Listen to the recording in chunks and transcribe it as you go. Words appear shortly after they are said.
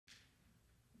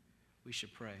we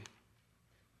should pray.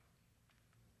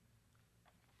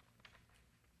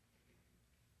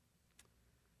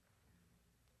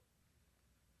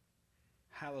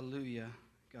 Hallelujah,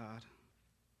 God.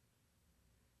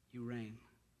 You reign.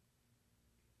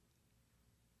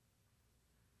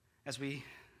 As we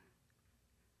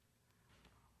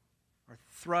are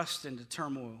thrust into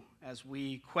turmoil, as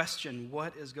we question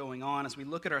what is going on, as we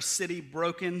look at our city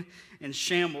broken in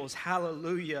shambles,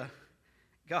 hallelujah,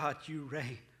 God, you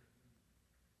reign.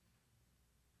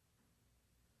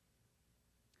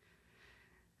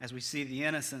 As we see the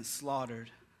innocent slaughtered,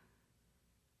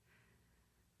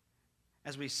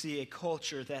 as we see a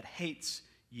culture that hates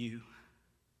you,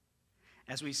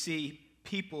 as we see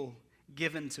people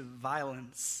given to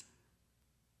violence,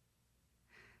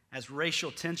 as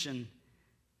racial tension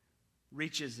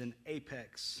reaches an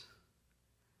apex,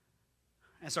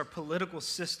 as our political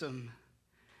system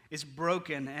is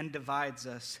broken and divides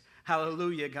us,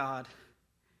 hallelujah, God,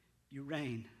 you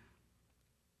reign.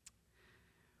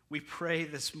 We pray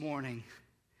this morning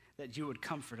that you would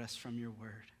comfort us from your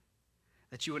word,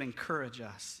 that you would encourage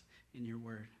us in your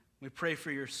word. We pray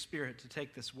for your Spirit to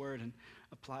take this word and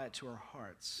apply it to our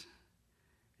hearts,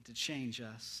 and to change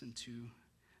us and to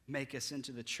make us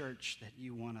into the church that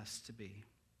you want us to be.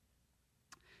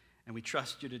 And we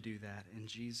trust you to do that in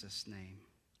Jesus' name.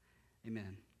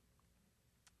 Amen.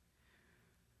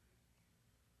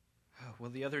 Well,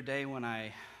 the other day when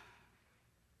I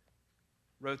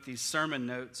wrote these sermon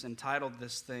notes and titled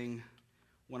this thing,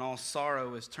 When All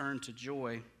Sorrow is Turned to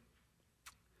Joy,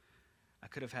 I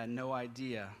could have had no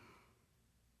idea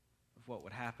of what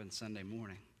would happen Sunday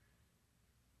morning.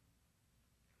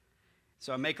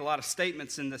 So I make a lot of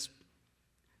statements in this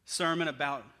sermon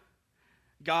about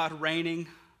God reigning,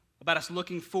 about us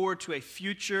looking forward to a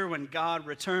future when God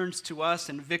returns to us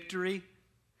in victory,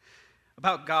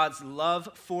 about God's love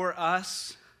for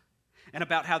us, and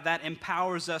about how that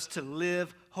empowers us to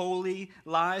live holy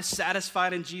lives,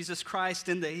 satisfied in Jesus Christ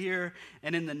in the here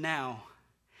and in the now.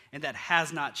 And that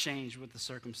has not changed with the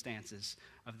circumstances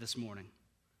of this morning.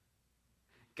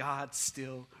 God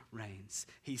still reigns.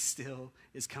 He still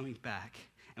is coming back,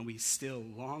 and we still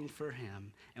long for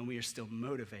him, and we are still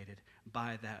motivated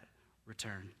by that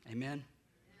return. Amen?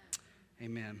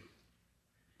 Amen.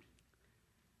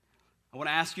 I want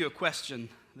to ask you a question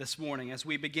this morning as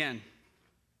we begin.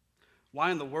 Why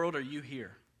in the world are you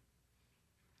here?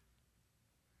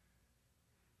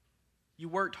 You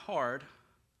worked hard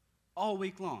all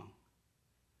week long.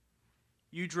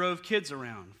 You drove kids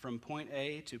around from point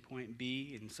A to point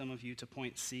B, and some of you to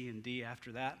point C and D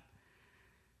after that.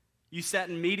 You sat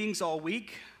in meetings all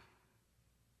week.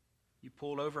 You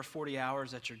pulled over 40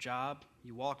 hours at your job.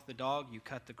 You walked the dog. You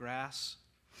cut the grass.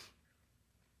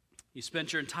 You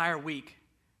spent your entire week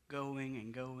going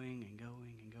and going and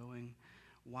going and going.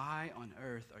 Why on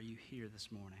earth are you here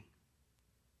this morning?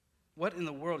 What in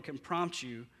the world can prompt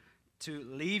you to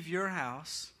leave your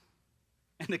house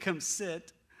and to come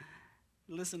sit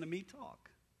and listen to me talk?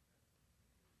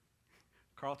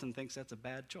 Carlton thinks that's a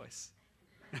bad choice.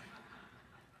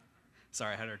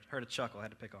 Sorry, I heard a chuckle. I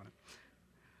had to pick on it.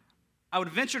 I would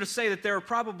venture to say that there are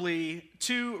probably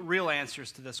two real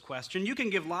answers to this question. You can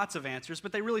give lots of answers,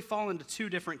 but they really fall into two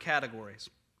different categories.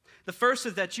 The first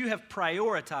is that you have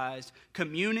prioritized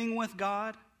communing with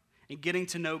God and getting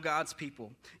to know God's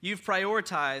people. You've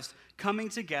prioritized coming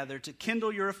together to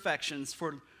kindle your affections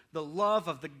for the love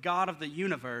of the God of the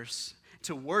universe,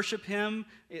 to worship him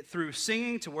through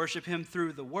singing, to worship him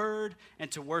through the word, and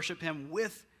to worship him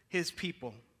with his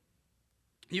people.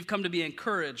 You've come to be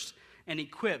encouraged and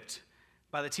equipped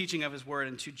by the teaching of his word,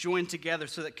 and to join together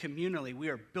so that communally we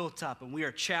are built up and we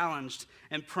are challenged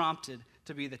and prompted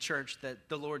to be the church that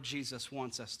the Lord Jesus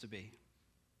wants us to be.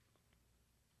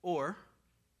 Or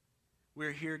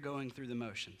we're here going through the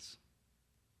motions.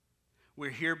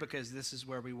 We're here because this is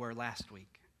where we were last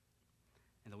week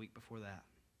and the week before that.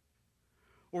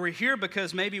 Or we're here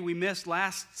because maybe we missed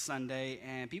last Sunday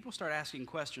and people start asking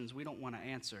questions we don't want to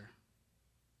answer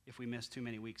if we miss too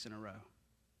many weeks in a row.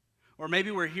 Or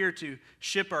maybe we're here to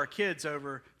ship our kids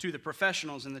over to the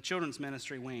professionals in the children's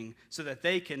ministry wing so that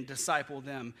they can disciple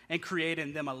them and create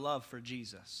in them a love for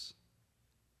Jesus.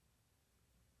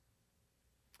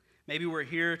 Maybe we're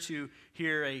here to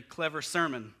hear a clever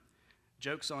sermon.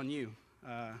 Joke's on you.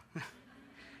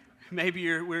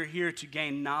 Maybe we're here to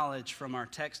gain knowledge from our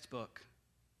textbook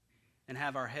and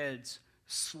have our heads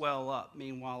swell up,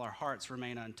 meanwhile our hearts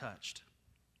remain untouched.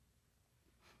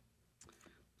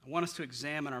 I want us to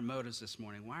examine our motives this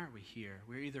morning. Why are we here?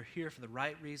 We're either here for the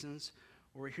right reasons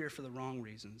or we're here for the wrong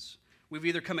reasons. We've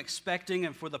either come expecting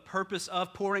and for the purpose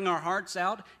of pouring our hearts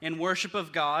out in worship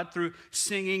of God through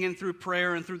singing and through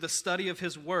prayer and through the study of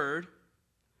His Word,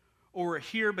 or we're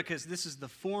here because this is the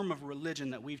form of religion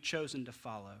that we've chosen to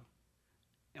follow,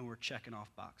 and we're checking off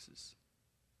boxes.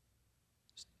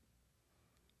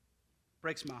 It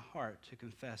breaks my heart to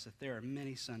confess that there are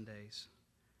many Sundays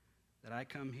that I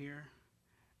come here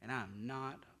and I'm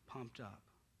not pumped up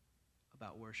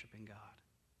about worshiping God.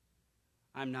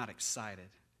 I'm not excited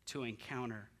to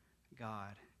encounter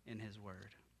God in His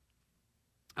Word.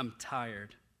 I'm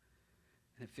tired,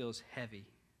 and it feels heavy.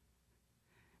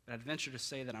 But I'd venture to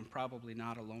say that I'm probably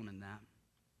not alone in that.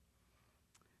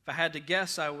 If I had to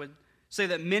guess, I would say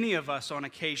that many of us on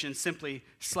occasion simply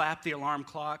slap the alarm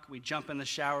clock, we jump in the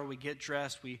shower, we get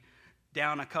dressed, we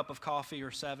down a cup of coffee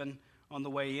or 7 on the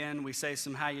way in, we say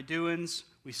some how you doings,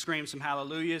 we scream some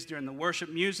hallelujahs during the worship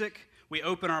music, we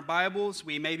open our Bibles,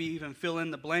 we maybe even fill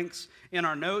in the blanks in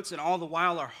our notes, and all the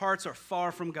while our hearts are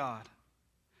far from God.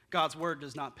 God's Word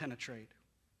does not penetrate.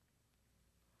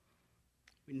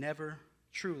 We never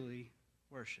truly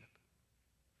worship.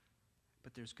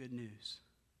 But there's good news.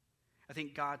 I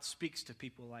think God speaks to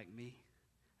people like me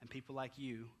and people like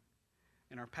you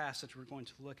in our passage we're going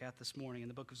to look at this morning in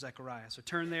the book of Zechariah. So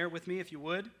turn there with me if you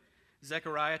would.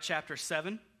 Zechariah chapter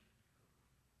 7.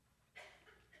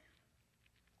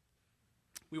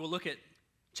 We will look at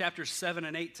chapters 7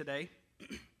 and 8 today,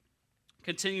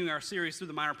 continuing our series through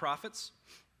the minor prophets.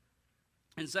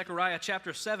 In Zechariah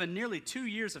chapter 7, nearly 2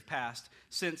 years have passed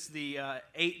since the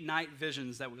 8 night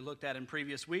visions that we looked at in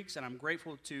previous weeks, and I'm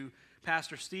grateful to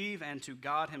Pastor Steve and to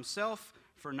God Himself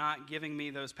for not giving me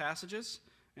those passages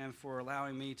and for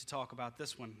allowing me to talk about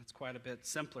this one. It's quite a bit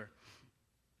simpler.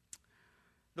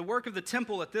 The work of the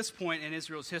temple at this point in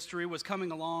Israel's history was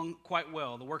coming along quite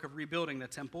well, the work of rebuilding the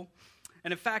temple.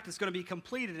 And in fact, it's going to be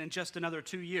completed in just another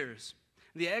 2 years.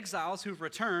 The exiles who've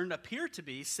returned appear to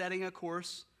be setting a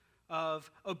course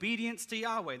of obedience to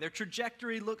Yahweh. Their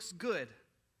trajectory looks good.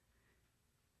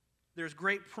 There's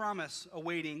great promise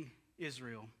awaiting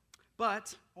Israel.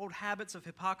 But old habits of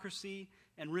hypocrisy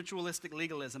and ritualistic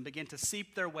legalism begin to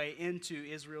seep their way into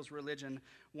Israel's religion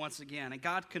once again. And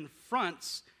God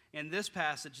confronts, in this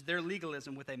passage, their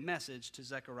legalism with a message to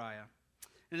Zechariah.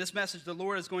 In this message, the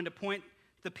Lord is going to point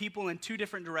the people in 2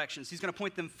 different directions. He's going to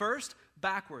point them first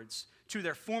backwards to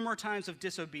their former times of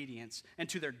disobedience and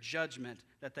to their judgment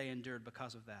that they endured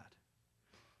because of that.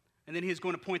 And then He's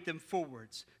going to point them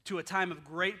forwards to a time of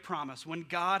great promise when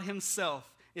God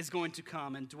Himself is going to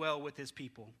come and dwell with His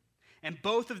people. And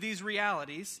both of these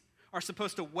realities are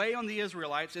supposed to weigh on the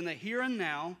Israelites in the here and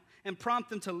now and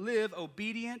prompt them to live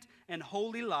obedient and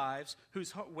holy lives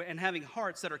and having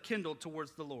hearts that are kindled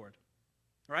towards the Lord.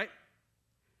 Right?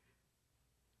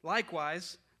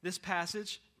 Likewise, this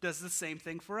passage does the same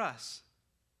thing for us.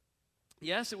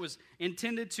 Yes, it was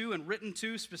intended to and written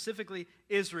to specifically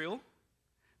Israel,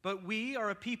 but we are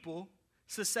a people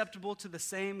susceptible to the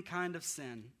same kind of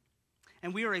sin.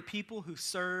 And we are a people who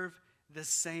serve the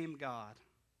same God.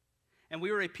 And we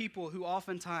are a people who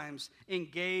oftentimes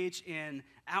engage in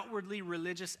outwardly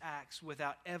religious acts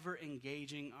without ever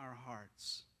engaging our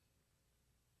hearts.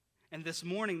 And this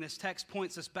morning, this text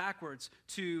points us backwards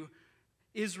to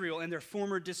Israel and their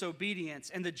former disobedience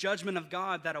and the judgment of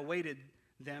God that awaited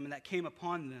them and that came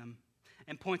upon them,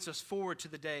 and points us forward to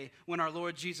the day when our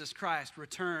Lord Jesus Christ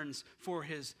returns for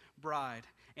His bride.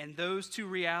 And those 2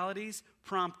 realities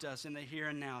prompt us in the here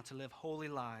and now to live holy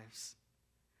lives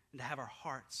and to have our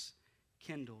hearts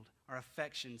kindled, our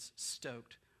affections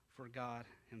stoked for God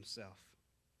Himself.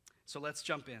 So let's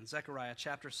jump in. Zechariah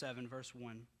chapter 7, verse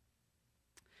 1.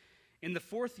 In the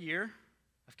 4th year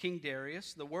of King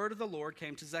Darius, the word of the Lord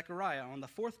came to Zechariah on the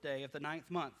 4th day of the 9th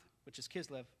month, which is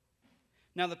Kislev.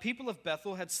 Now the people of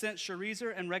Bethel had sent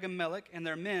Sharezer and Regem-Melech and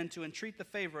their men to entreat the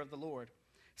favor of the Lord,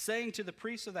 saying to the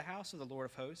priests of the house of the Lord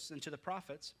of hosts and to the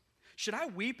prophets, "Should I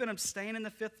weep and abstain in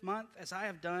the 5th month, as I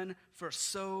have done for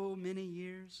so many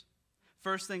years?"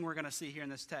 First thing we're going to see here in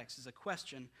this text is a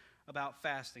question about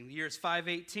fasting. The year is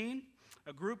 518.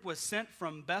 A group was sent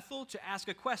from Bethel to ask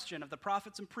a question of the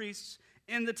prophets and priests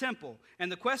in the temple.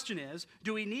 And the question is,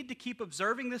 do we need to keep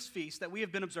observing this feast that we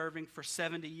have been observing for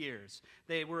 70 years?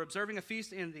 They were observing a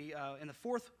feast in the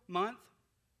 4th month.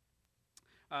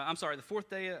 The 4th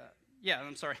day.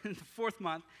 In the 4th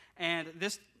month. And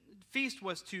this feast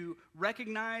was to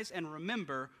recognize and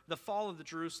remember the fall of the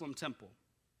Jerusalem temple,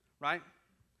 right?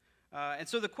 And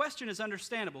so the question is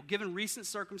understandable. Given recent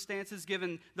circumstances,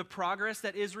 given the progress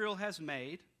that Israel has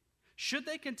made, should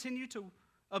they continue to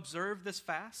observe this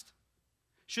fast?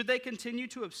 Should they continue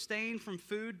to abstain from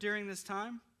food during this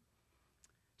time?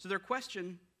 So their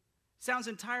question sounds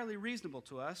entirely reasonable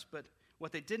to us, but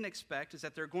what they didn't expect is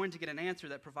that they're going to get an answer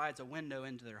that provides a window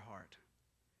into their heart.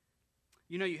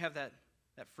 You know, you have that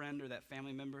friend or that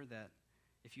family member that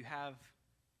if you have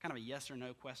kind of a yes or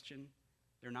no question,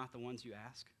 they're not the ones you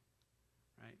ask,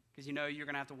 right? Because you know you're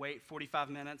going to have to wait 45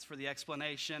 minutes for the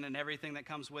explanation and everything that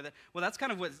comes with it. Well, that's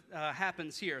kind of what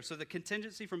happens here. So the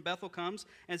contingency from Bethel comes,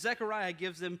 and Zechariah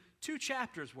gives them 2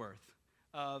 chapters worth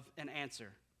of an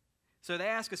answer. So they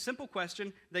ask a simple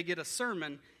question, they get a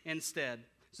sermon instead.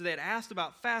 So they had asked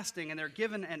about fasting, and they're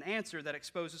given an answer that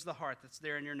exposes the heart. That's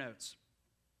there in your notes.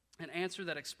 An answer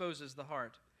that exposes the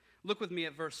heart. Look with me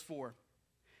at verse 4.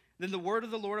 Then the word of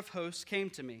the Lord of hosts came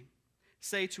to me.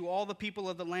 Say to all the people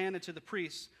of the land and to the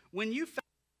priests, when you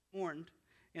mourned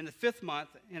in the 5th month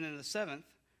and in the 7th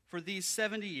for these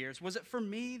 70 years, was it for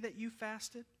me that you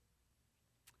fasted?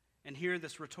 And here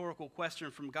this rhetorical question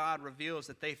from God reveals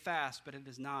that they fast, but it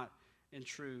is not in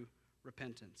true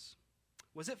repentance.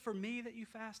 Was it for me that you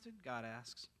fasted? God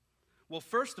asks. Well,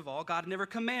 first of all, God never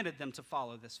commanded them to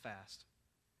follow this fast.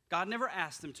 God never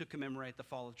asked them to commemorate the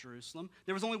fall of Jerusalem.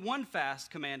 There was only one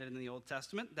fast commanded in the Old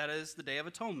Testament. That is the Day of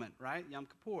Atonement, right? Yom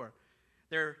Kippur.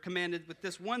 They're commanded with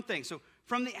this one thing. So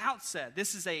from the outset,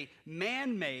 this is a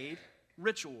man-made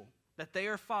ritual that they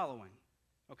are following,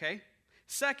 okay?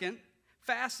 Second,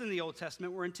 fasts in the Old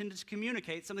Testament were intended to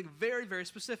communicate something very, very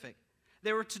specific.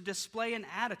 They were to display an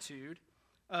attitude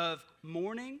of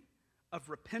mourning, of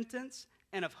repentance,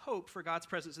 and of hope for God's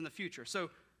presence in the future. So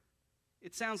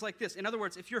it sounds like this. In other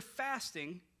words, if you're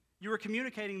fasting, you are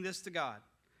communicating this to God.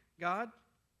 God,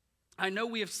 I know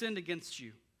we have sinned against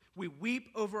you. We weep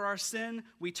over our sin.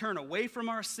 We turn away from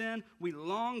our sin. We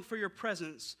long for your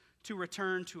presence to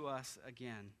return to us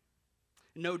again.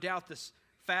 No doubt this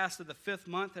fast of the 5th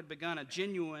month had begun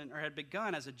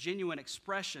as a genuine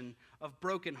expression of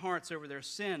broken hearts over their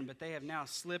sin, but they have now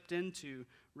slipped into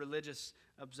religious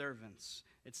observance.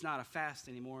 It's not a fast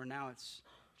anymore. Now it's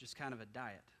just kind of a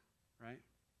diet. Right?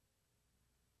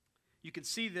 You can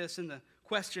see this in the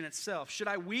question itself. Should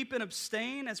I weep and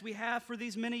abstain as we have for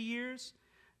these many years?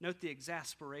 Note the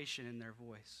exasperation in their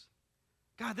voice.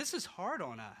 God, this is hard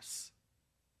on us.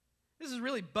 This is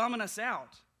really bumming us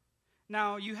out.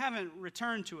 Now, you haven't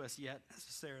returned to us yet,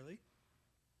 necessarily.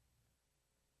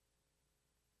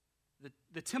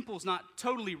 The temple's not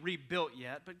totally rebuilt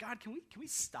yet, but God, can we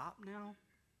stop now?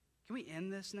 Can we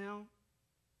end this now?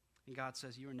 And God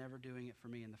says, you were never doing it for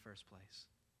me in the first place.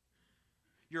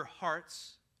 Your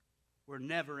hearts were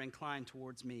never inclined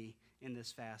towards me in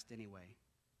this fast anyway.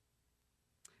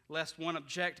 Lest one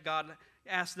object, God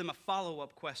asked them a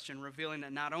follow-up question, revealing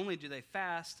that not only do they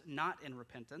fast not in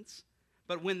repentance,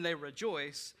 but when they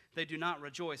rejoice, they do not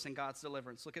rejoice in God's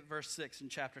deliverance. Look at verse 6 in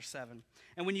chapter 7.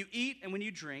 And when you eat and when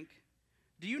you drink,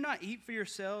 do you not eat for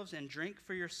yourselves and drink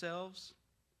for yourselves?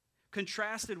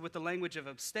 Contrasted with the language of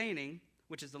abstaining,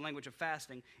 which is the language of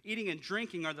fasting, eating and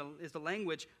drinking is the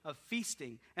language of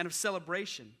feasting and of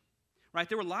celebration. Right?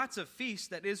 There were lots of feasts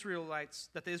that the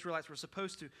Israelites were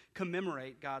supposed to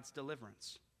commemorate God's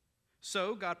deliverance.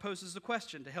 So God poses the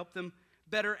question to help them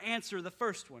better answer the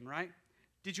first one, right?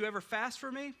 Did you ever fast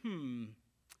for me?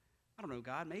 I don't know,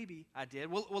 God, maybe I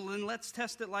did. Well, then let's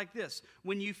test it like this.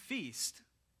 When you feast,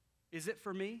 is it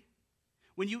for me?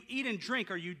 When you eat and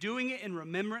drink, are you doing it in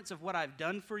remembrance of what I've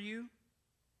done for you?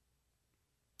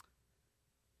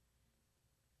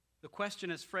 The question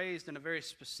is phrased in a very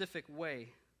specific way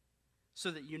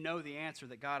so that you know the answer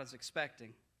that God is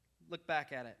expecting. Look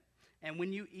back at it. And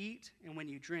when you eat and when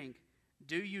you drink,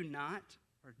 do you not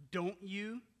or don't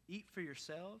you eat for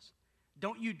yourselves?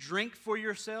 Don't you drink for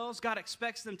yourselves? God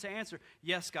expects them to answer,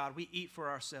 yes, God, we eat for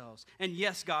ourselves. And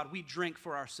yes, God, we drink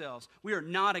for ourselves. We are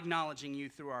not acknowledging you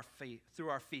through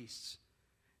our feasts.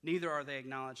 Neither are they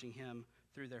acknowledging him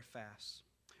through their fasts.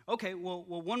 Okay, well,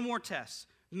 one more test.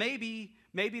 Maybe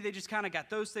they just kind of got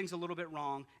those things a little bit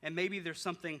wrong, and maybe there's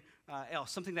something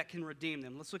else, something that can redeem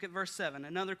them. Let's look at verse 7.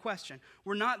 Another question.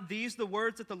 Were not these the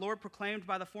words that the Lord proclaimed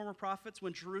by the former prophets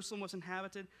when Jerusalem was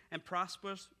inhabited and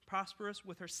prosperous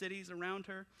with her cities around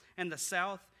her, and the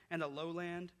south and the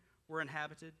lowland were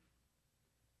inhabited?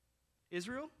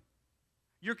 Israel,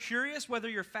 you're curious whether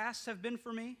your fasts have been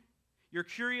for me? You're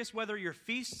curious whether your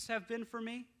feasts have been for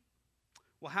me?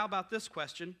 Well, how about this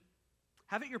question?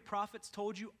 Haven't your prophets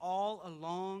told you all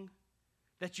along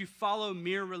that you follow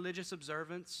mere religious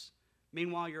observance,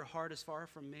 meanwhile your heart is far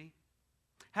from me?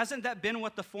 Hasn't that been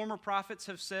what the former prophets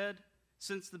have said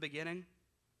since the beginning?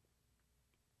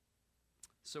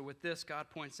 So with this, God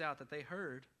points out that they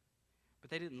heard, but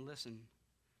they didn't listen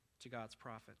to God's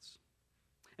prophets.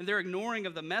 And their ignoring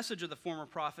of the message of the former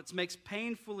prophets makes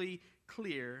painfully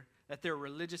clear that their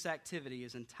religious activity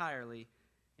is entirely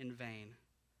in vain.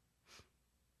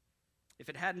 If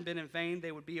it hadn't been in vain,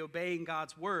 they would be obeying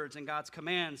God's words and God's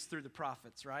commands through the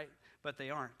prophets, right? But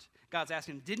they aren't. God's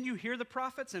asking, didn't you hear the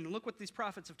prophets? And look what these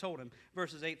prophets have told him.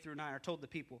 Verses 8 through 9 are told the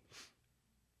people.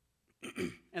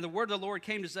 And the word of the Lord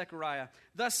came to Zechariah.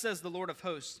 Thus says the Lord of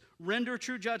hosts, render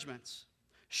true judgments.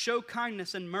 Show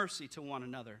kindness and mercy to one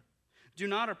another. Do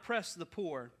not oppress the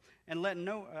poor, and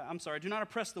do not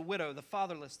oppress the widow, the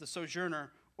fatherless, the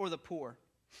sojourner, or the poor.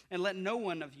 And let no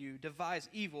one of you devise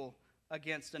evil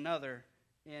against another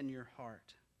in your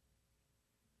heart.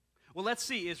 Well, let's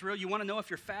see, Israel. You want to know if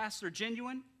your fasts are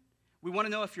genuine? We want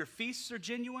to know if your feasts are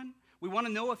genuine. We want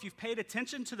to know if you've paid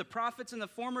attention to the prophets in the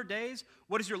former days.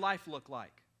 What does your life look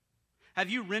like? Have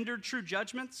you rendered true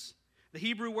judgments? The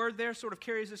Hebrew word there sort of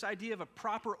carries this idea of a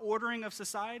proper ordering of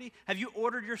society. Have you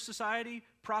ordered your society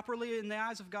properly in the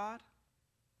eyes of God?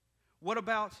 What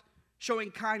about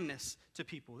showing kindness to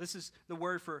people? This is the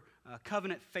word for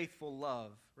covenant faithful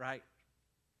love, right?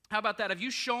 How about that? Have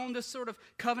you shown this sort of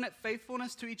covenant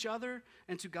faithfulness to each other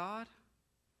and to God?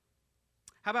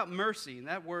 How about mercy? And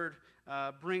that word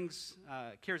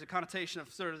carries a connotation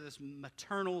of sort of this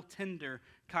maternal, tender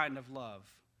kind of love,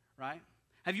 right?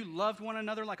 Have you loved one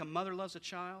another like a mother loves a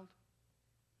child?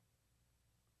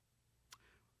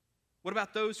 What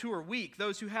about those who are weak,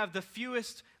 those who have the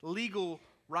fewest legal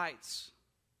rights?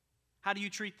 How do you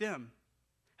treat them?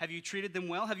 Have you treated them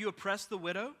well? Have you oppressed the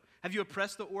widow? Have you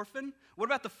oppressed the orphan? What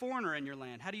about the foreigner in your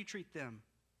land? How do you treat them?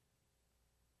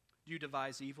 Do you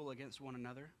devise evil against one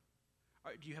another?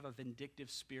 Or do you have a vindictive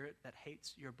spirit that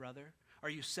hates your brother? Are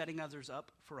you setting others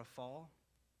up for a fall?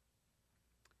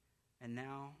 And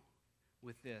now,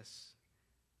 with this,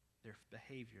 their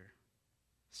behavior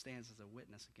stands as a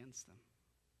witness against them.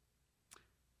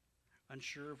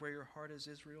 Unsure of where your heart is,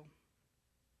 Israel?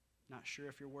 Not sure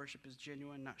if your worship is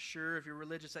genuine? Not sure if your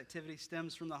religious activity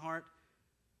stems from the heart?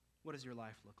 What does your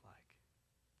life look like?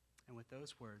 And with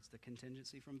those words, the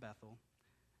contingency from Bethel,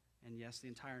 and yes, the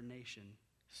entire nation,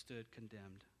 stood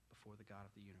condemned before the God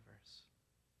of the universe.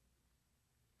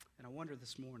 And I wonder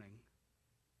this morning,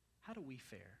 how do we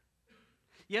fare?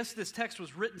 Yes, this text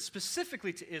was written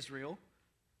specifically to Israel,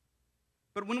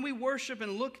 but when we worship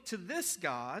and look to this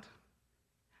God,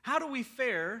 how do we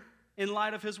fare in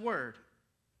light of his word?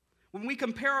 When we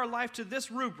compare our life to this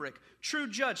rubric, true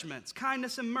judgments,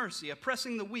 kindness and mercy,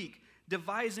 oppressing the weak,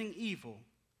 devising evil,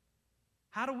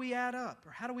 how do we add up,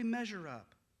 or how do we measure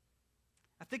up?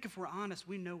 I think if we're honest,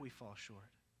 we know we fall short.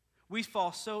 We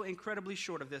fall so incredibly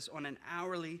short of this on an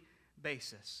hourly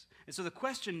basis. And so the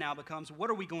question now becomes, what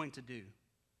are we going to do?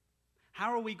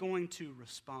 How are we going to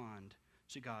respond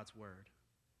to God's word?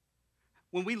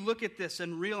 When we look at this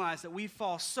and realize that we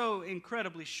fall so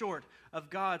incredibly short of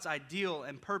God's ideal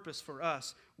and purpose for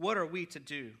us, what are we to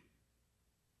do?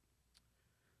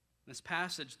 In this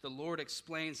passage, the Lord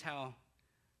explains how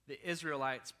the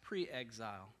Israelites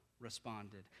pre-exile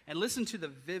responded. And listen to the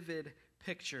vivid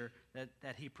picture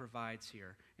that he provides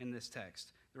here in this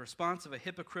text. The response of a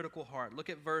hypocritical heart. Look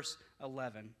at verse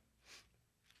 11.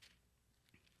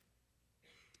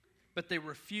 But they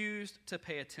refused to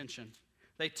pay attention.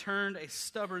 They turned a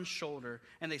stubborn shoulder,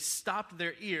 and they stopped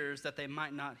their ears that they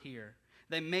might not hear.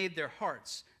 They made their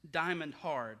hearts diamond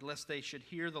hard, lest they should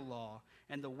hear the law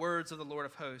and the words of the Lord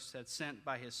of hosts had sent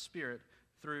by his Spirit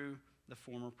through the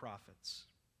former prophets.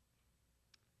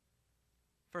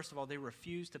 First of all, they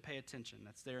refused to pay attention.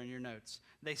 That's there in your notes.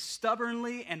 They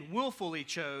stubbornly and willfully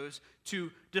chose to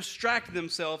distract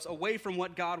themselves away from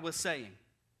what God was saying.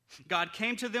 God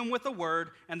came to them with a word,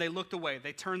 and they looked away.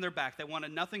 They turned their back. They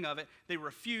wanted nothing of it. They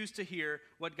refused to hear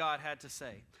what God had to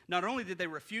say. Not only did they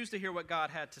refuse to hear what God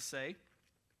had to say,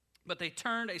 but they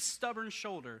turned a stubborn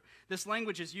shoulder. This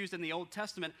language is used in the Old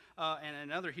Testament and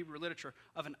in other Hebrew literature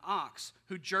of an ox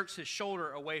who jerks his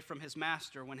shoulder away from his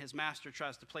master when his master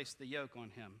tries to place the yoke on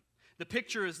him. The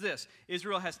picture is this.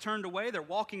 Israel has turned away. They're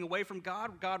walking away from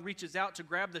God. God reaches out to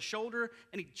grab the shoulder,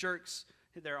 and he jerks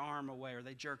their arm away, or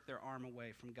they jerk their arm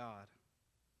away from God.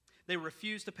 They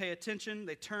refused to pay attention.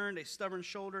 They turned a stubborn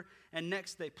shoulder, and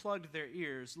next they plugged their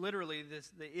ears. Literally,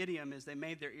 the idiom is they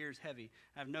made their ears heavy.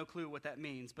 I have no clue what that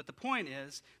means, but the point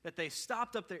is that they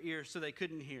stopped up their ears so they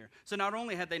couldn't hear. So not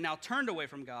only had they now turned away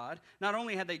from God, not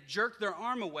only had they jerked their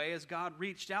arm away as God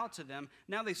reached out to them,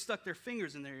 now they stuck their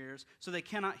fingers in their ears so they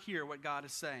cannot hear what God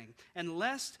is saying. And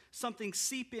lest something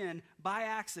seep in by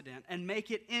accident and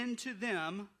make it into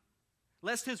them,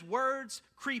 lest his words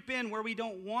creep in where we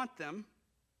don't want them,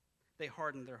 they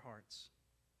hardened their hearts.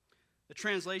 The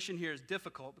translation here is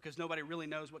difficult because nobody really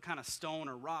knows what kind of stone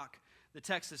or rock the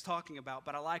text is talking about,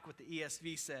 but I like what the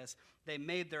ESV says. They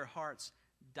made their hearts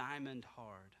diamond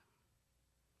hard.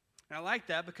 And I like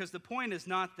that because the point is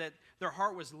not that their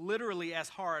heart was literally as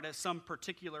hard as some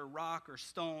particular rock or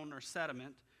stone or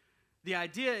sediment. The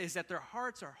idea is that their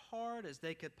hearts are hard as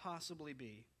they could possibly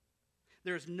be.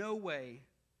 There's no way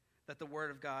that the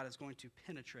word of God is going to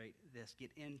penetrate this,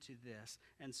 get into this.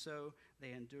 And so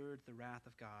they endured the wrath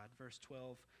of God. Verse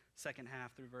 12, second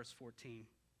half through verse 14.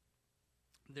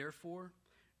 Therefore,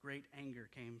 great anger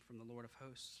came from the Lord of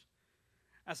hosts.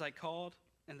 As I called,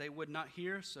 and they would not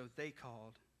hear, so they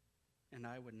called, and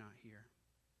I would not hear,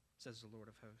 says the Lord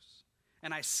of hosts.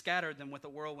 And I scattered them with a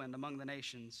whirlwind among the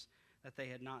nations that they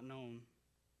had not known.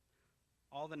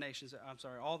 All the nations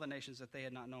that they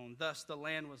had not known. Thus the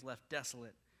land was left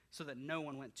desolate, so that no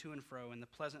one went to and fro, and the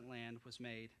pleasant land was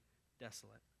made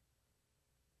desolate.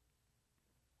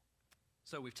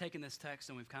 So we've taken this text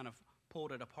and we've kind of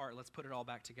pulled it apart. Let's put it all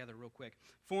back together real quick.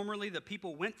 Formerly, the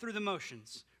people went through the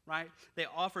motions, right? They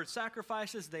offered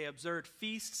sacrifices, they observed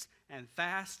feasts and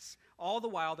fasts. All the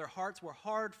while, their hearts were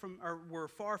were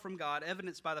far from God,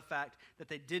 evidenced by the fact that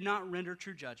they did not render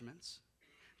true judgments.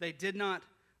 They did not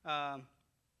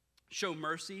show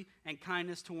mercy and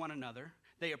kindness to one another.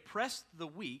 They oppressed the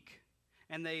weak,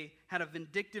 and they had a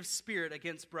vindictive spirit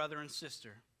against brother and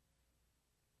sister.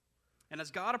 And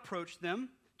as God approached them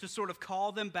to sort of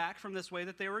call them back from this way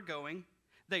that they were going,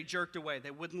 they jerked away.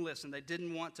 They wouldn't listen. They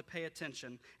didn't want to pay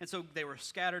attention. And so they were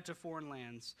scattered to foreign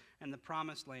lands, and the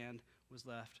promised land was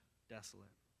left desolate.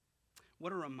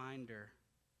 What a reminder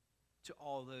to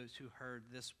all those who heard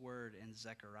this word in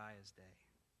Zechariah's day.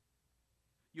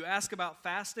 You ask about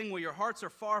fasting? Well, your hearts are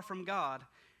far from God.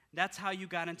 That's how you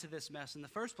got into this mess in the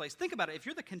first place. Think about it. If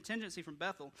you're the contingency from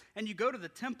Bethel and you go to the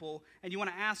temple and you want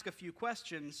to ask a few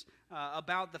questions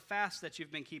about the fast that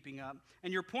you've been keeping up,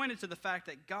 and you're pointed to the fact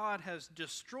that God has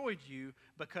destroyed you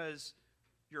because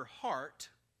your heart,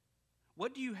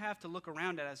 what do you have to look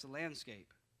around at as a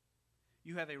landscape?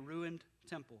 You have a ruined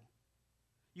temple.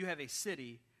 You have a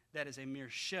city that is a mere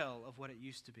shell of what it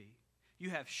used to be.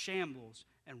 You have shambles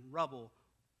and rubble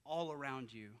all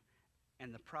around you.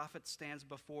 And the prophet stands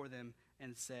before them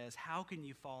and says, how can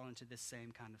you fall into this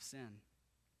same kind of sin?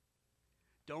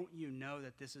 Don't you know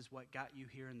that this is what got you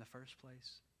here in the first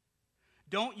place?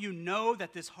 Don't you know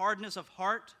that this hardness of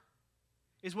heart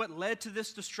is what led to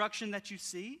this destruction that you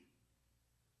see?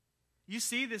 You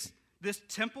see this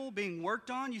temple being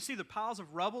worked on. You see the piles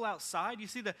of rubble outside. You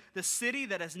see the city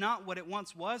that is not what it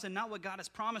once was and not what God has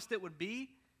promised it would be.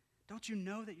 Don't you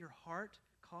know that your heart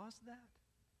caused that?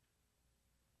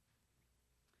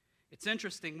 It's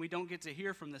interesting, we don't get to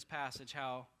hear from this passage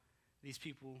how these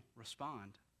people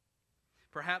respond.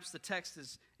 Perhaps the text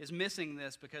is missing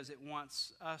this because it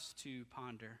wants us to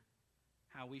ponder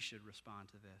how we should respond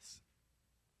to this.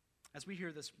 As we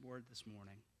hear this word this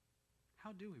morning,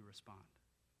 how do we respond?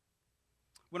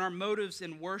 When our motives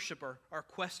in worship are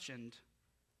questioned,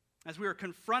 as we are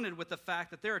confronted with the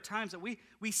fact that there are times that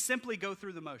we simply go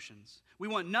through the motions. We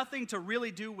want nothing to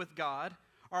really do with God.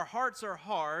 Our hearts are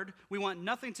hard. We want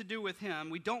nothing to do with Him.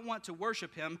 We don't want to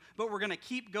worship Him, but we're going to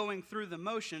keep going through the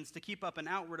motions to keep up an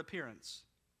outward appearance.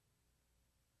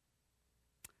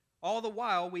 All the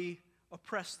while, we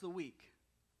oppress the weak.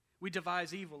 We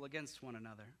devise evil against one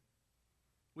another.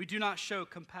 We do not show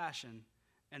compassion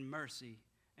and mercy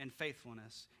and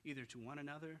faithfulness either to one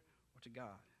another or to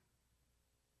God.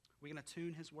 We're going to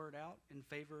tune His word out in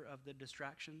favor of the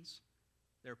distractions.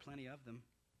 There are plenty of them.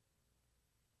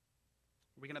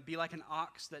 Are we going to be like an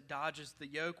ox that dodges the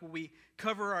yoke? Will we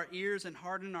cover our ears and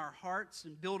harden our hearts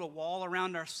and build a wall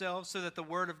around ourselves so that the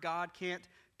word of God can't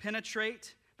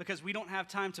penetrate because we don't have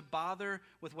time to bother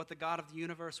with what the God of the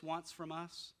universe wants from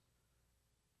us?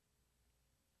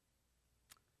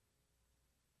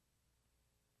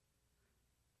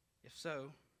 If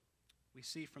so, we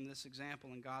see from this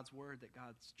example in God's word that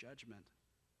God's judgment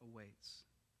awaits.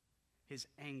 His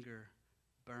anger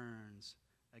burns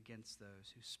against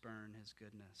those who spurn His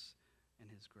goodness and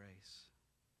His grace.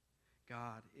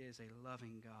 God is a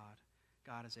loving God.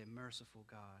 God is a merciful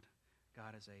God.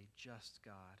 God is a just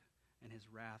God, and His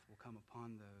wrath will come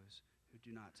upon those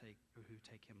who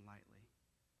take Him lightly.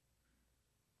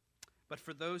 But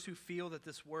for those who feel that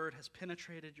this word has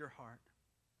penetrated your heart,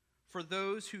 for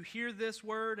those who hear this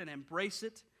word and embrace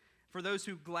it, for those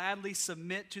who gladly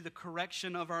submit to the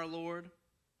correction of our Lord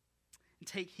and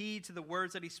take heed to the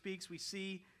words that He speaks, we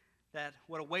see that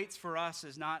what awaits for us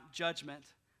is not judgment,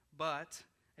 but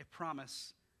a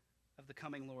promise of the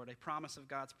coming Lord, a promise of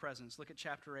God's presence. Look at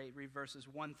chapter 8, read verses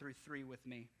 1 through 3 with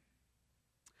me.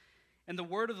 And the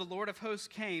word of the Lord of hosts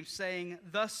came, saying,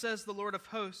 Thus says the Lord of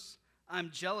hosts, I'm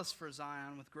jealous for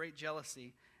Zion with great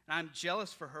jealousy, and I'm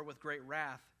jealous for her with great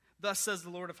wrath. Thus says the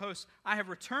Lord of hosts, I have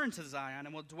returned to Zion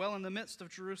and will dwell in the midst of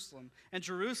Jerusalem. And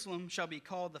Jerusalem shall be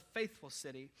called the faithful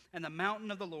city, and the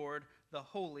mountain of the Lord, the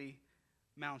holy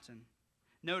mountain.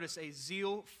 Notice, a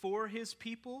zeal for his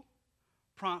people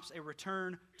prompts a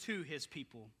return to his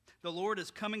people. The Lord is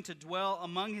coming to dwell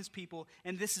among his people,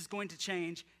 and this is going to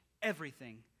change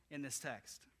everything in this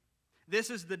text. This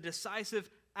is the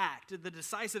decisive act, the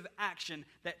decisive action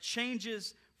that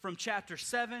changes from chapter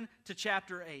 7 to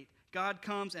chapter 8. God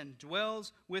comes and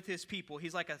dwells with his people.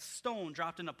 He's like a stone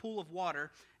dropped in a pool of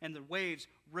water, and the waves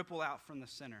ripple out from the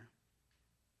center.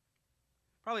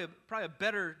 Probably a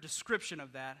better description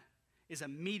of that is a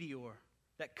meteor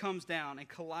that comes down and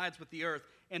collides with the earth,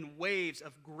 and waves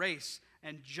of grace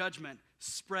and judgment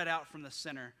spread out from the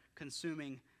center,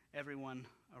 consuming everyone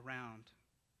around.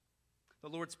 The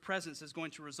Lord's presence is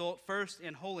going to result first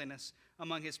in holiness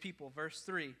among his people. Verse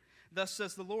 3, thus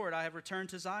says the Lord, I have returned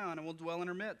to Zion and will dwell in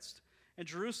her midst. And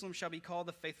Jerusalem shall be called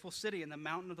the faithful city, and the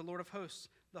mountain of the Lord of hosts,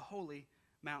 the holy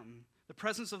mountain. The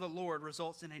presence of the Lord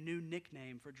results in a new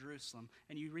nickname for Jerusalem.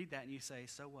 And you read that and you say,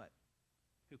 so what?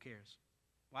 Who cares?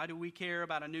 Why do we care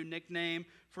about a new nickname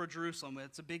for Jerusalem?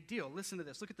 It's a big deal. Listen to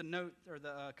this. Look at the note, or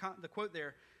the quote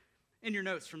there in your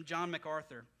notes from John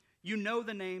MacArthur. You know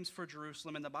the names for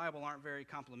Jerusalem in the Bible aren't very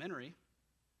complimentary.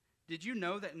 Did you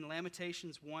know that in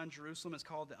Lamentations 1, Jerusalem is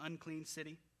called the unclean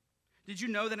city? Did you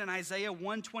know that in Isaiah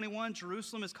 1:21,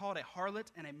 Jerusalem is called a harlot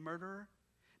and a murderer?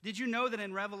 Did you know that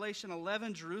in Revelation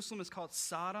 11, Jerusalem is called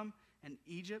Sodom and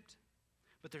Egypt?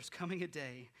 But there's coming a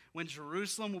day when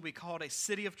Jerusalem will be called a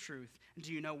city of truth. And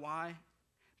do you know why?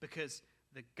 Because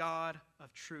the God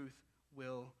of truth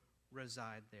will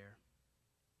reside there.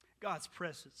 God's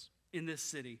presence in this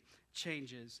city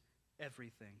changes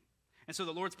everything. And so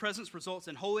the Lord's presence results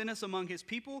in holiness among his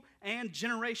people and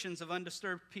generations of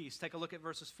undisturbed peace. Take a look at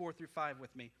verses 4 through 5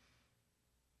 with me.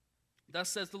 Thus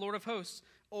says the Lord of hosts,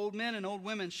 old men and old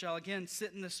women shall again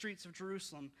sit in the streets of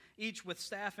Jerusalem, each with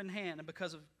staff in hand, and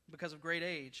because of great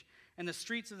age. And the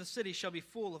streets of the city shall be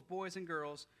full of boys and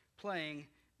girls playing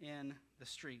in the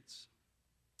streets.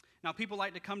 Now, people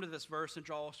like to come to this verse and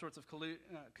draw all sorts of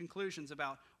conclusions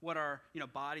about what our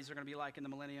bodies are going to be like in the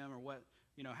millennium, or what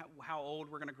how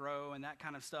old we're going to grow and that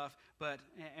kind of stuff.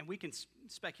 And we can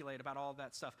speculate about all of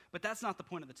that stuff. But that's not the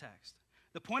point of the text.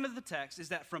 The point of the text is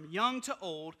that from young to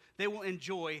old, they will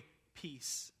enjoy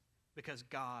peace because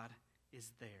God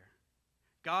is there.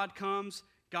 God comes,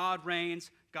 God reigns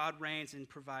and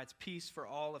provides peace for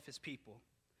all of his people.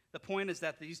 The point is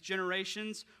that these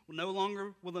generations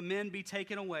will the men be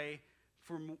taken away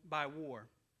by war.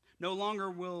 No longer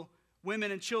will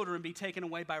women and children be taken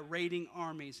away by raiding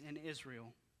armies in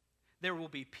Israel. There will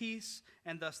be peace,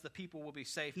 and thus the people will be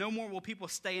safe. No more will people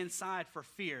stay inside for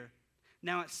fear.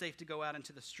 Now it's safe to go out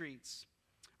into the streets.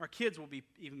 Our kids will be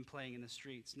even playing in the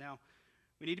streets. Now,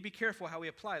 we need to be careful how we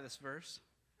apply this verse.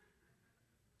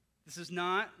 This is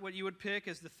not what you would pick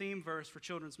as the theme verse for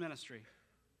children's ministry,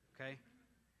 okay?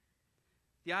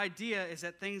 The idea is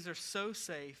that things are so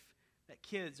safe that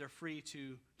kids are free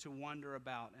to wander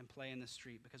about and play in the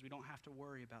street because we don't have to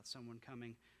worry about someone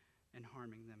coming and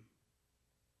harming them.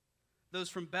 Those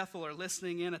from Bethel are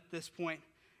listening in at this point,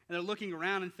 and they're looking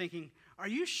around and thinking, are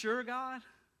you sure, God?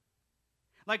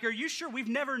 Like, are you sure? We've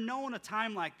never known a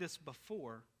time like this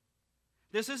before.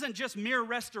 This isn't just mere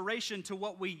restoration to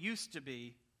what we used to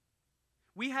be.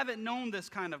 We haven't known this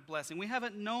kind of blessing. We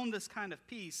haven't known this kind of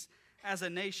peace as a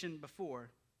nation before.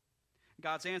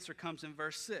 God's answer comes in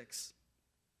verse 6.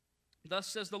 Thus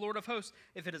says the Lord of hosts,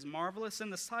 if it is marvelous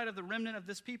in the sight of the remnant of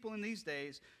this people in these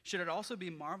days, should it also be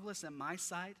marvelous in my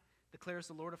sight, declares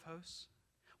the Lord of hosts?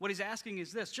 What he's asking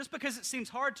is this: just because it seems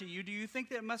hard to you, do you think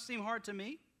that it must seem hard to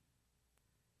me?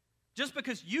 Just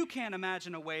because you can't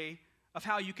imagine a way of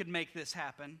how you could make this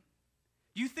happen,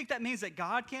 do you think that means that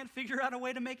God can't figure out a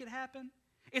way to make it happen?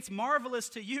 It's marvelous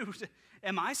to you.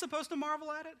 Am I supposed to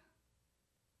marvel at it?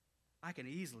 I can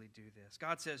easily do this.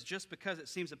 God says, just because it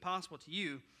seems impossible to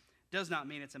you does not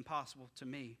mean it's impossible to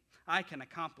me. I can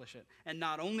accomplish it. And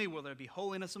not only will there be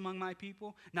holiness among my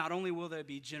people, not only will there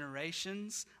be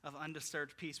generations of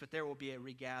undisturbed peace, but there will be a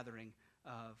regathering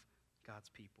of God's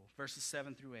people. Verses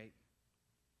 7 through 8.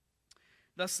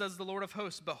 Thus says the Lord of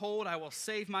hosts, behold, I will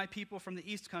save my people from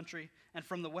the east country and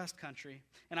from the west country,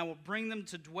 and I will bring them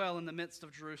to dwell in the midst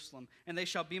of Jerusalem, and they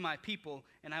shall be my people,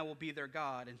 and I will be their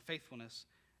God in faithfulness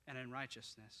and in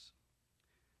righteousness.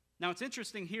 Now, it's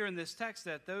interesting here in this text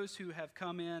that those who have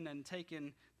come in and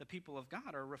taken the people of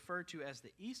God are referred to as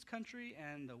the east country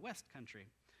and the west country.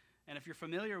 And if you're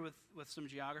familiar with some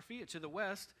geography, to the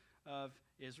west of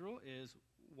Israel is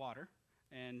water,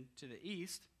 and to the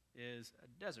east is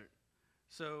a desert.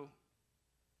 So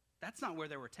that's not where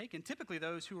they were taken. Typically,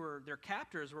 those who were their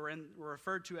captors were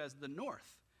referred to as the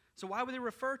north. So why would they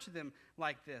refer to them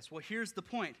like this? Well, here's the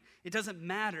point. It doesn't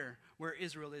matter where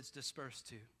Israel is dispersed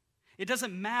to. It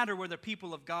doesn't matter where the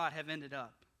people of God have ended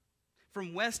up.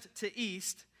 From west to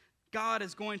east, God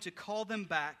is going to call them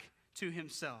back to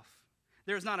himself.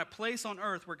 There is not a place on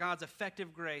earth where God's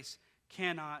effective grace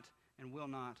cannot and will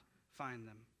not find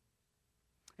them.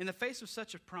 In the face of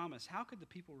such a promise, how could the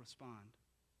people respond?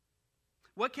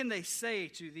 What can they say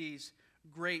to these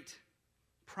great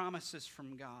promises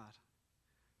from God?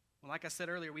 Well, like I said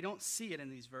earlier, we don't see it in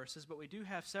these verses, but we do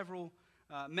have several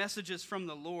messages from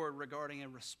the Lord regarding a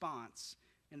response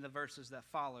in the verses that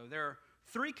follow. There are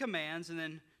 3 commands and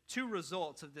then 2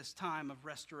 results of this time of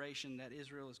restoration that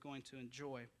Israel is going to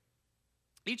enjoy.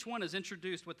 Each one is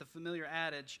introduced with the familiar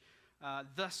adage,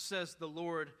 thus says the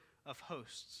Lord of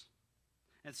hosts.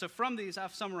 And so from these,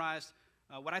 I've summarized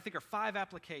what I think are 5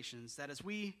 applications that as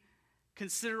we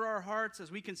consider our hearts,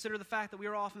 as we consider the fact that we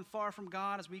are often far from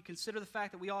God, as we consider the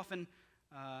fact that we often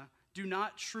do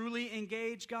not truly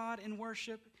engage God in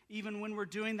worship, even when we're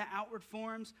doing the outward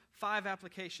forms, 5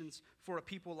 applications for a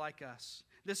people like us.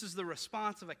 This is the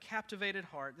response of a captivated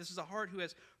heart. This is a heart who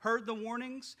has heard the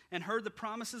warnings and heard the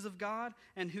promises of God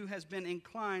and who has been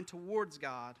inclined towards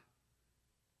God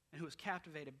and who is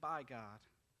captivated by God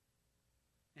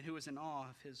and who is in awe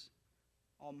of his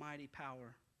almighty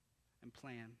power and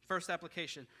plan. First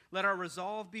application, let our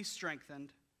resolve be strengthened,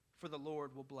 for the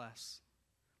Lord will bless.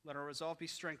 Let our resolve be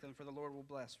strengthened, for the Lord will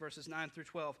bless. Verses 9 through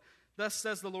 12. Thus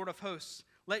says the Lord of hosts,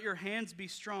 let your hands be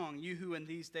strong, you who in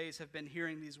these days have been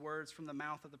hearing these words from the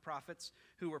mouth of the prophets,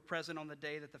 who were present on the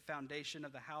day that the foundation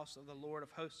of the house of the Lord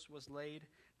of hosts was laid,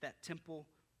 that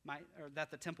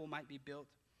the temple might be built.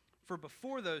 For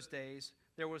before those days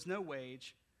there was no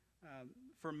wage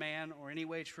for man or any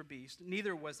wage for beast,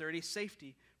 neither was there any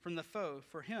safety from the foe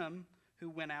for him who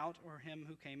went out or him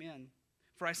who came in.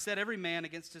 For I set every man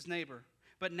against his neighbor.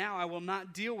 But now I will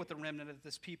not deal with the remnant of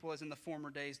this people as in the former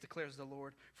days, declares the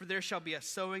Lord. For there shall be a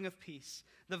sowing of peace.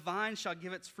 The vine shall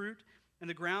give its fruit, and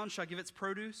the ground shall give its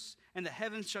produce, and the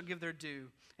heavens shall give their due.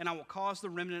 And I will cause the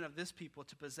remnant of this people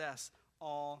to possess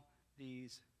all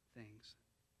these things.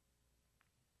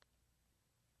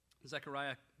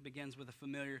 Zechariah begins with a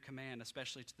familiar command,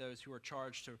 especially to those who are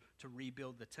charged to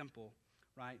rebuild the temple,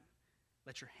 right?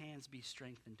 Let your hands be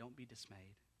strengthened. Don't be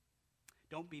dismayed.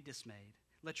 Don't be dismayed.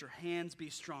 Let your hands be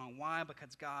strong. Why?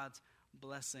 Because God's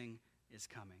blessing is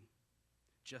coming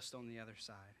just on the other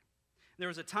side. There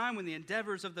was a time when the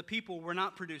endeavors of the people were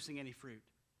not producing any fruit.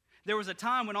 There was a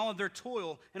time when all of their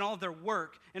toil and all of their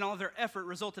work and all of their effort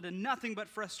resulted in nothing but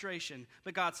frustration.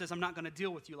 But God says, I'm not going to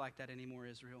deal with you like that anymore,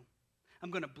 Israel. I'm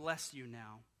going to bless you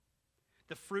now.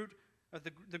 The fruit of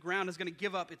the ground is going to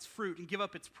give up its fruit and give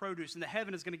up its produce, and the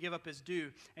heaven is going to give up its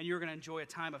dew, and you're going to enjoy a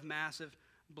time of massive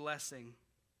blessing.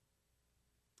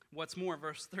 What's more,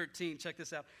 verse 13, check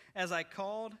this out. As I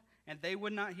called, and they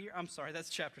would not hear. I'm sorry, that's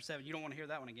chapter 7. You don't want to hear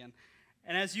that one again.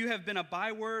 And as you have been a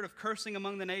byword of cursing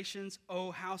among the nations,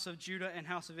 O house of Judah and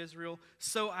house of Israel,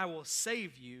 so I will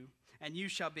save you, and you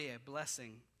shall be a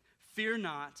blessing. Fear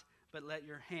not, but let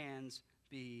your hands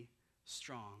be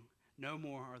strong. No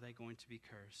more are they going to be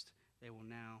cursed. They will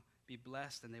now be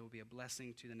blessed, and they will be a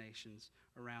blessing to the nations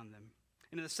around them.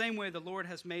 And in the same way the Lord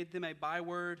has made them a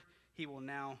byword, he will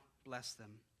now bless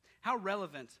them. How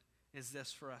relevant is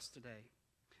this for us today?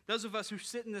 Those of us who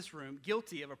sit in this room,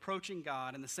 guilty of approaching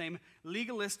God in the same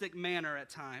legalistic manner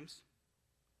at times,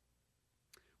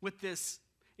 with this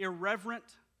irreverent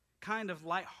kind of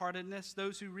lightheartedness,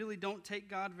 those who really don't take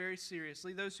God very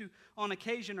seriously, those who on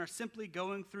occasion are simply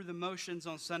going through the motions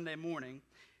on Sunday morning,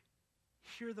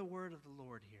 hear the word of the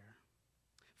Lord here.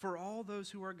 For all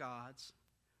those who are God's,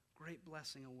 great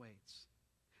blessing awaits.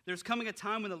 There's coming a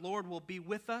time when the Lord will be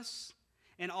with us,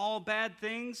 and all bad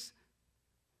things,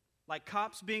 like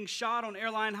cops being shot on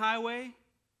Airline Highway,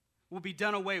 will be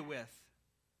done away with.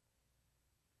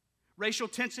 Racial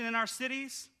tension in our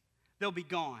cities, they'll be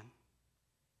gone.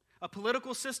 A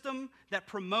political system that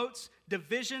promotes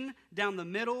division down the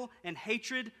middle and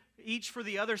hatred each for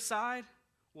the other side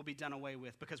will be done away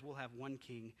with, because we'll have one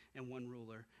king and one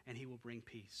ruler, and he will bring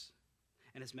peace.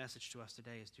 And his message to us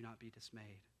today is, do not be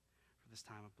dismayed, for this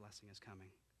time of blessing is coming.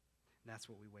 That's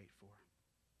what we wait for.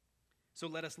 So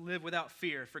let us live without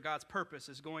fear, for God's purpose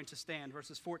is going to stand.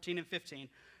 Verses 14 and 15.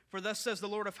 For thus says the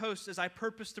Lord of hosts, as I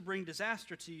purposed to bring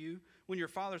disaster to you when your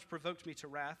fathers provoked me to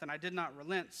wrath, and I did not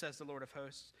relent, says the Lord of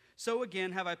hosts, so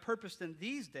again have I purposed in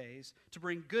these days to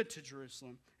bring good to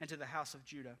Jerusalem and to the house of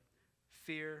Judah.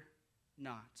 Fear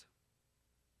not.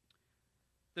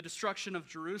 The destruction of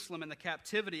Jerusalem and the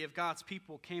captivity of God's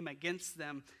people came against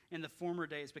them in the former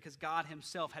days because God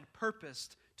himself had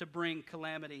purposed to bring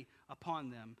calamity upon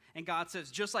them. And God says,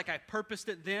 just like I purposed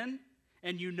it then,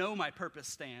 and you know my purpose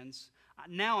stands,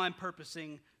 now I'm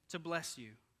purposing to bless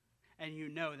you, and you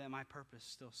know that my purpose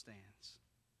still stands.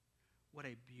 What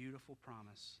a beautiful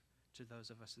promise to those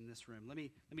of us in this room. Let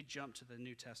me jump to the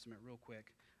New Testament real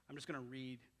quick. I'm just going to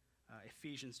read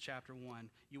Ephesians chapter 1.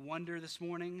 You wonder this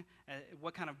morning,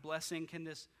 what kind of blessing can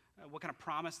this, what kind of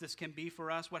promise this can be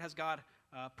for us? What has God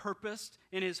purposed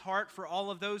in his heart for all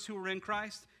of those who are in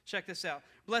Christ? Check this out.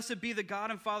 Blessed be the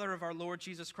God and Father of our Lord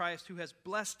Jesus Christ, who has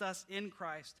blessed us in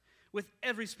Christ with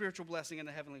every spiritual blessing in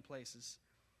the heavenly places,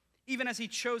 even as he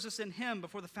chose us in him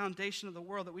before the foundation of the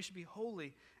world, that we should be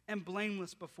holy and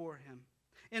blameless before him.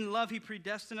 In love, he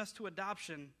predestined us to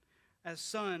adoption as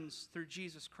sons through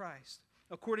Jesus Christ,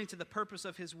 according to the purpose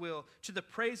of his will, to the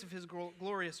praise of his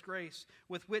glorious grace,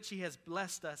 with which he has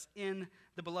blessed us in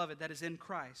the beloved, that is in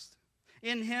Christ.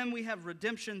 In him we have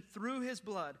redemption through his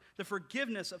blood, the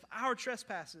forgiveness of our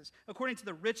trespasses, according to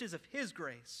the riches of his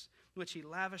grace, which he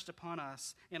lavished upon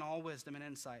us in all wisdom and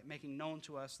insight, making known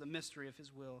to us the mystery of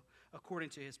his will, according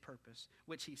to his purpose,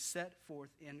 which he set forth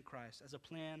in Christ as a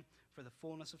plan for the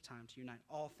fullness of time to unite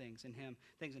all things in him,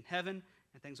 things in heaven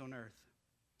and things on earth.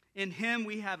 In him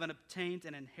we have obtained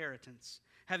an inheritance,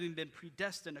 having been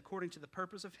predestined according to the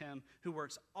purpose of him who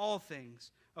works all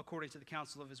things according to the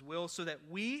counsel of his will, so that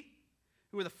we,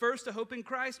 who were the first to hope in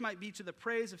Christ, might be to the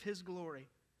praise of his glory.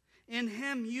 In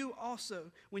him you also,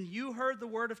 when you heard the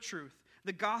word of truth,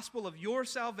 the gospel of your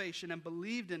salvation, and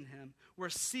believed in him, were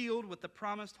sealed with the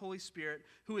promised Holy Spirit,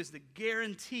 who is the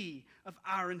guarantee of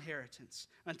our inheritance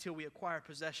until we acquire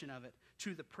possession of it,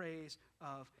 to the praise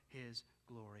of his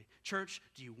glory. Church,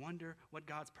 do you wonder what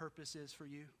God's purpose is for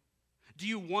you? Do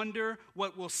you wonder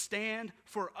what will stand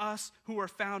for us who are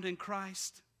found in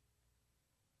Christ?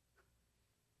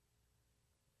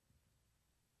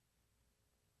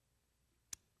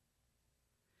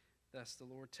 Thus the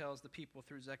Lord tells the people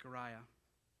through Zechariah,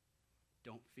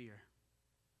 don't fear,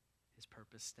 his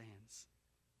purpose stands.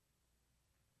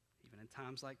 Even in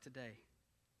times like today,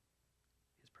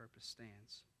 his purpose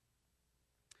stands.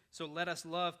 So let us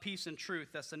love peace and truth.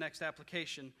 That's the next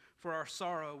application. For our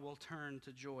sorrow will turn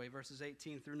to joy. Verses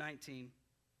 18 through 19.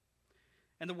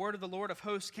 And the word of the Lord of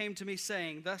hosts came to me,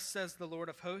 saying, thus says the Lord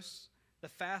of hosts, the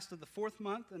fast of the 4th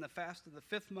month, and the fast of the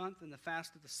 5th month, and the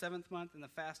fast of the 7th month, and the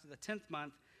fast of the 10th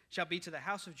month shall be to the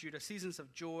house of Judah seasons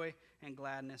of joy and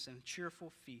gladness and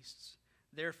cheerful feasts.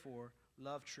 Therefore,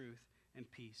 love truth and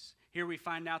peace. Here we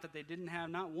find out that they didn't have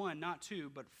not one, not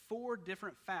two, but 4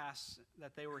 different fasts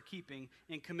that they were keeping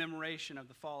in commemoration of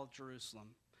the fall of Jerusalem.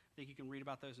 I think you can read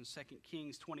about those in 2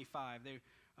 Kings 25. They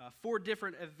 4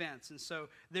 different events. And so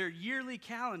their yearly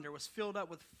calendar was filled up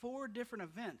with 4 different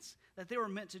events that they were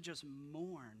meant to just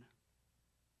mourn,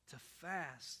 to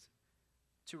fast,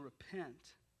 to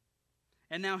repent.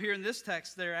 And now here in this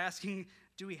text, they're asking,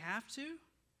 do we have to?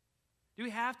 Do we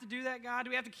have to do that, God? Do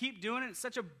we have to keep doing it? It's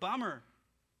such a bummer.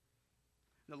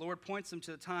 And the Lord points them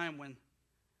to the time when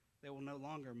they will no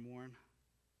longer mourn.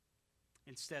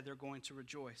 Instead, they're going to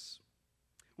rejoice.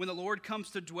 When the Lord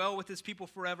comes to dwell with his people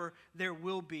forever, there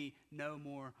will be no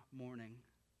more mourning.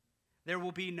 There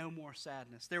will be no more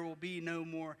sadness. There will be no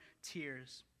more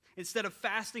tears. Instead of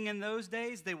fasting in those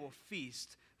days, they will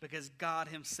feast because God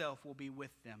himself will be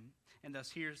with them. And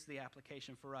thus, here's the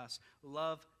application for us.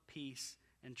 Love, peace,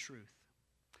 and truth.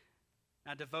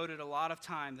 I devoted a lot of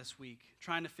time this week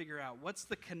trying to figure out what's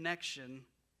the connection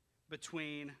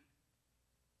between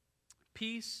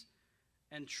peace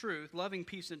and truth, loving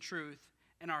peace and truth,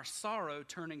 and our sorrow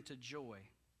turning to joy.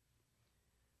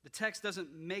 The text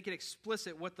doesn't make it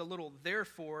explicit what the little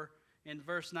therefore in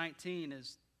verse 19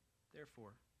 is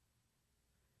therefore.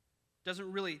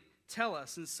 Doesn't really tell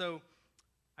us, and so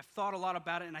I've thought a lot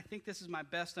about it, and I think this is my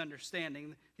best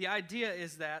understanding. The idea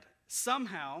is that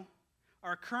somehow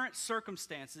our current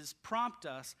circumstances prompt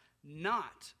us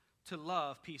not to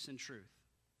love peace and truth.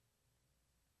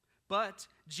 But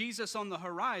Jesus on the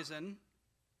horizon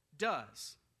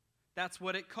does. That's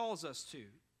what it calls us to.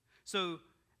 So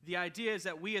the idea is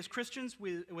that we as Christians,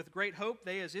 with great hope,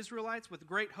 they as Israelites with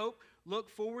great hope, look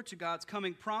forward to God's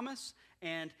coming promise,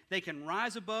 and they can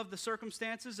rise above the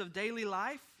circumstances of daily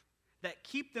life that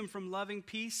keep them from loving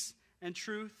peace and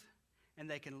truth, and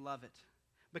they can love it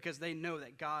because they know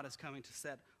that God is coming to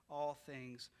set all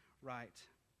things right.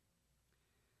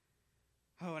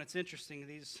 Oh, and it's interesting,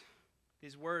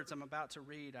 these words I'm about to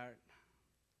read, I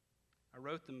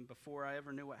wrote them before I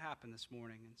ever knew what happened this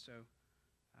morning, and so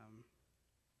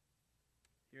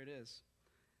here it is.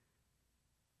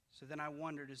 So then I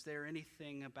wondered, is there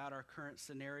anything about our current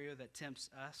scenario that tempts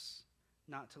us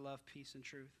not to love peace and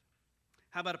truth?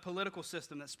 How about a political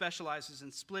system that specializes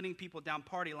in splitting people down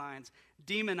party lines,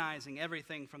 demonizing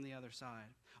everything from the other side?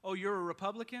 Oh, you're a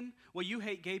Republican? Well, you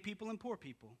hate gay people and poor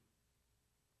people.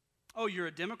 Oh, you're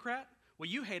a Democrat? Well,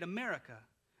 you hate America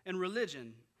and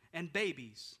religion and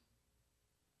babies.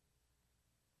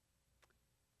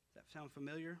 Does that sound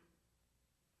familiar?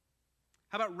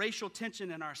 How about racial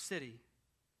tension in our city?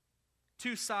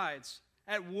 Two sides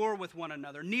at war with one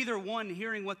another, neither one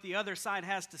hearing what the other side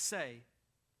has to say.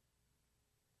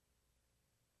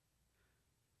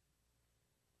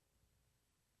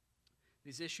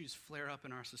 These issues flare up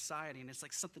in our society, and it's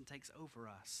like something takes over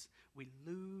us. We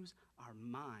lose our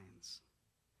minds.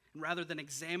 And rather than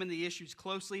examine the issues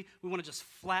closely, we want to just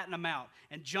flatten them out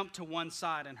and jump to one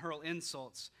side and hurl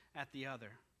insults at the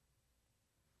other.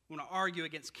 We want to argue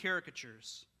against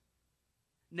caricatures,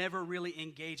 never really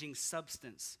engaging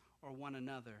substance or one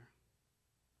another.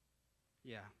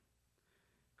 Yeah,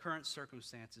 current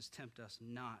circumstances tempt us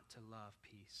not to love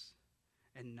peace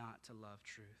and not to love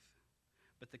truth.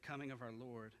 But the coming of our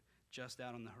Lord, just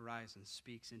out on the horizon,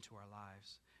 speaks into our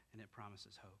lives, and it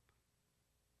promises hope.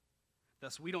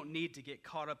 Thus, we don't need to get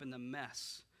caught up in the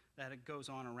mess that it goes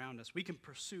on around us. We can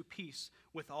pursue peace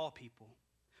with all people.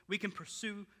 We can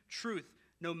pursue truth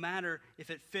no matter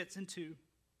if it fits into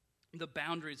the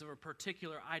boundaries of a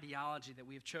particular ideology that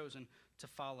we have chosen to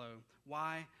follow.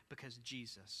 Why? Because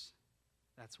Jesus.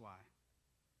 That's why.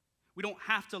 We don't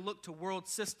have to look to world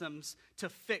systems to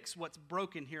fix what's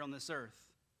broken here on this earth.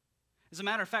 As a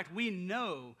matter of fact, we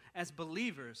know as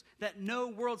believers that no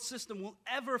world system will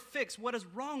ever fix what is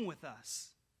wrong with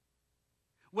us.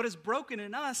 What is broken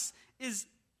in us is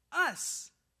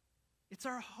us. It's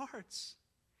our hearts.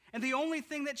 And the only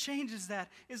thing that changes that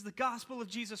is the gospel of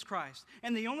Jesus Christ.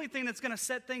 And the only thing that's going to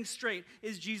set things straight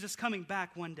is Jesus coming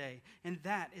back one day. And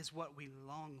that is what we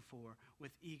long for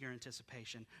with eager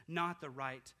anticipation, not the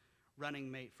right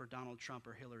running mate for Donald Trump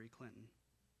or Hillary Clinton.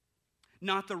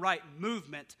 Not the right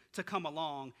movement to come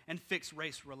along and fix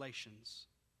race relations.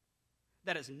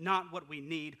 That is not what we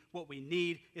need. What we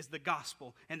need is the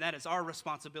gospel, and that is our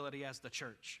responsibility as the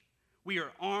church. We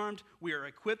are armed, we are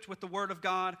equipped with the word of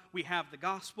God, we have the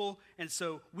gospel, and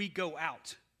so we go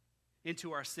out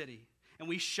into our city, and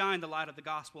we shine the light of the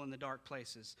gospel in the dark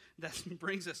places. That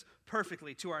brings us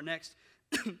perfectly to our next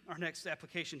our next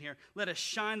application here. Let us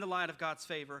shine the light of God's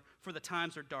favor, for the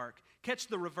times are dark. Catch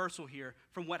the reversal here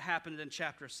from what happened in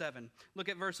chapter 7. Look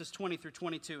at verses 20 through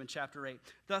 22 in chapter 8.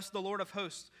 Thus says the Lord of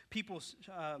hosts,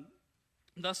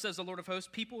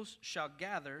 peoples shall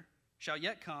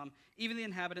yet come, even the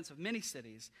inhabitants of many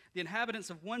cities. The inhabitants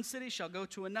of one city shall go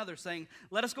to another, saying,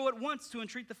 let us go at once to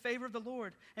entreat the favor of the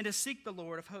Lord, and to seek the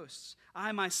Lord of hosts.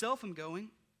 I myself am going.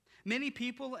 Many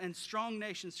people and strong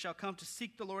nations shall come to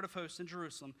seek the Lord of hosts in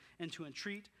Jerusalem, and to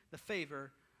entreat the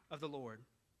favor of the Lord.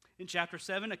 In chapter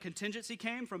 7, a contingency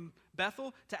came from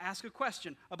Bethel to ask a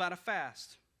question about a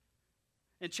fast.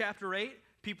 In chapter 8,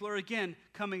 people are again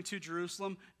coming to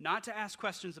Jerusalem not to ask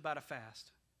questions about a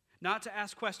fast, not to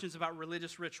ask questions about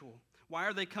religious ritual. Why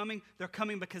are they coming? They're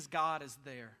coming because God is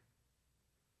there.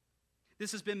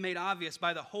 This has been made obvious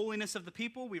by the holiness of the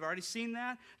people. We've already seen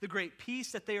that. The great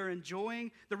peace that they are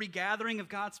enjoying, the regathering of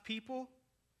God's people.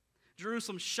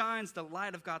 Jerusalem shines the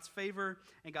light of God's favor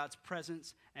and God's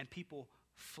presence, and people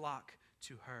flock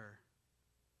to her.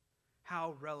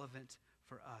 How relevant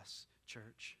for us,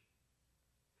 church.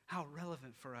 How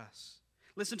relevant for us.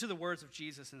 Listen to the words of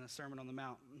Jesus in the Sermon on the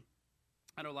Mount.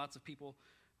 I know lots of people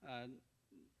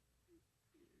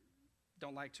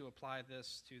don't like to apply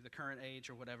this to the current age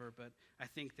or whatever, but I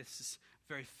think this is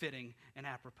very fitting and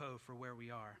apropos for where we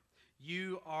are.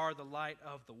 You are the light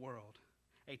of the world.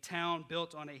 A town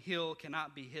built on a hill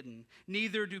cannot be hidden.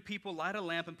 Neither do people light a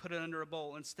lamp and put it under a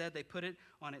bowl. Instead, they put it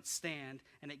on its stand,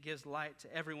 and it gives light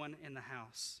to everyone in the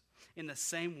house. In the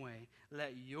same way,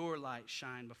 let your light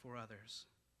shine before others,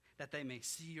 that they may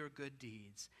see your good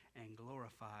deeds and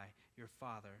glorify your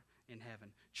Father in heaven.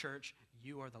 Church,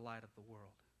 you are the light of the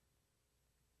world.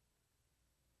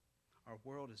 Our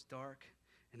world is dark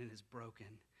and it is broken,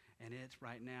 and it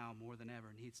right now more than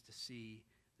ever needs to see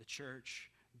the church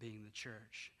being the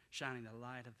church, shining the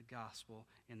light of the gospel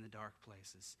in the dark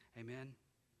places. Amen?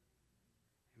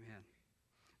 Amen.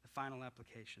 The final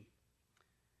application.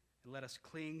 Let us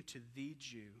cling to the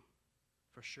Jew,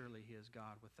 for surely he is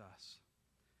God with us.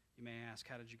 You may ask,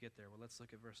 how did you get there? Well, let's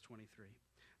look at verse 23.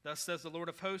 Thus says the Lord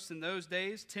of hosts, in those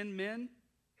days 10 men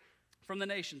from the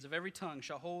nations of every tongue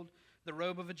shall hold the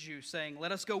robe of a Jew, saying,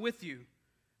 let us go with you,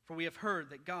 for we have heard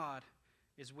that God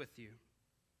is with you.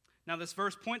 Now, this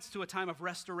verse points to a time of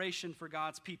restoration for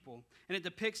God's people, and it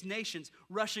depicts nations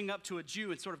rushing up to a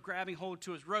Jew and sort of grabbing hold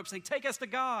to his robe, saying, take us to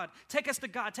God, take us to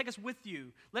God, take us with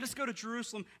you. Let us go to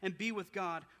Jerusalem and be with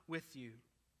God with you.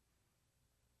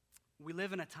 We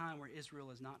live in a time where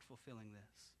Israel is not fulfilling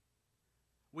this.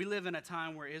 We live in a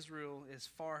time where Israel is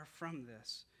far from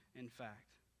this, in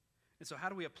fact. And so how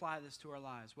do we apply this to our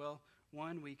lives? Well,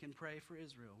 one, we can pray for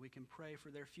Israel. We can pray for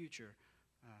their future,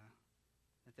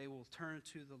 that they will turn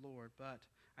to the Lord. But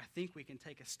I think we can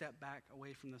take a step back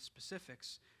away from the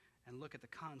specifics and look at the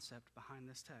concept behind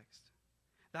this text.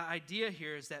 The idea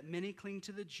here is that many cling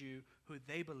to the Jew who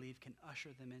they believe can usher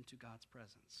them into God's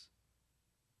presence.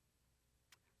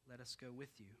 Let us go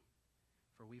with you,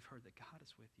 for we've heard that God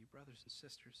is with you, brothers and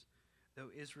sisters. Though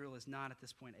Israel is not at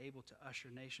this point able to usher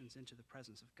nations into the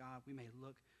presence of God, we may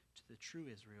look to the true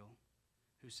Israel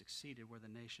who succeeded where the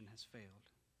nation has failed.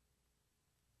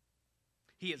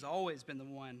 He has always been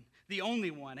the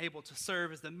only one able to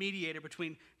serve as the mediator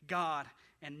between God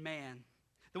and man,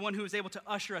 the one who is able to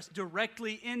usher us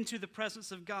directly into the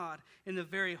presence of God in the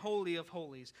very holy of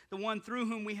holies, the one through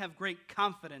whom we have great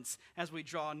confidence as we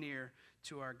draw near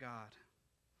to our God,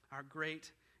 our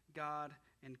great God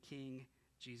and King,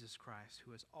 Jesus Christ,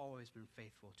 who has always been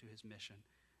faithful to his mission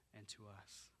and to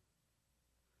us.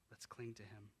 Let's cling to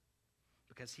him,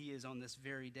 because he is on this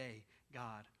very day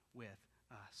God with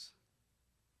us.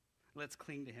 Let's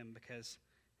cling to him because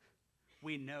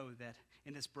we know that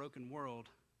in this broken world,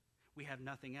 we have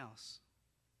nothing else.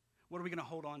 What are we going to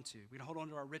hold on to? We're going to hold on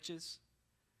to our riches?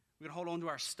 We're going to hold on to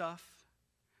our stuff?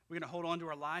 We're going to hold on to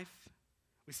our life?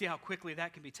 We see how quickly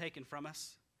that can be taken from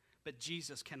us, but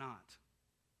Jesus cannot.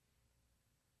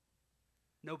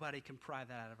 Nobody can pry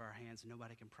that out of our hands, and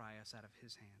nobody can pry us out of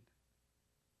his hand.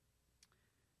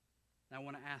 Now, I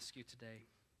want to ask you today,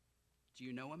 do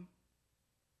you know him?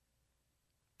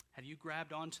 Have you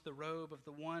grabbed onto the robe of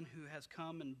the one who has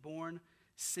come and borne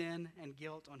sin and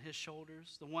guilt on his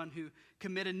shoulders, the one who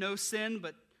committed no sin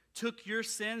but took your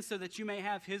sin so that you may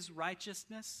have his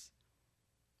righteousness?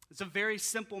 It's a very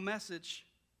simple message.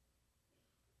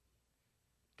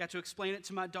 Got to explain it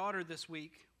to my daughter this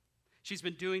week. She's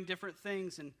been doing different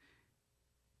things, and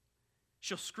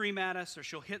she'll scream at us, or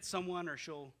she'll hit someone, or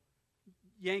she'll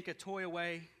yank a toy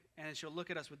away, and she'll look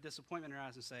at us with disappointment in her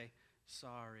eyes and say,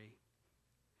 sorry.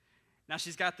 Now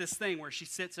she's got this thing where she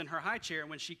sits in her high chair, and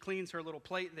when she cleans her little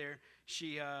plate there,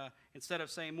 she, instead of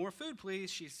saying, more food,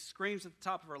 please, she screams at the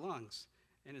top of her lungs,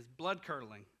 and it's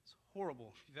blood-curdling. It's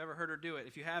horrible. If you've ever heard her do it,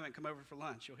 if you haven't, come over for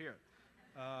lunch. You'll hear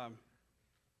it.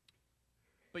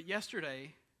 But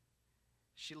yesterday,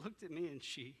 she looked at me and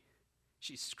she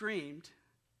screamed.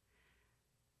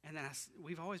 And then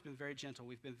we've always been very gentle.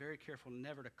 We've been very careful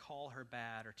never to call her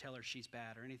bad or tell her she's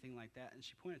bad or anything like that. And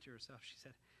she pointed to herself. She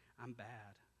said, I'm bad.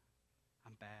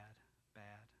 I'm bad, bad.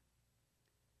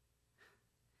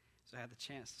 So I had the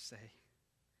chance to say,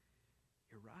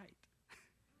 you're right.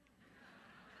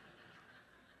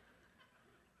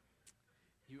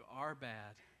 You are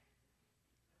bad.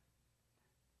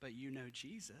 But you know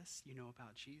Jesus. You know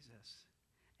about Jesus.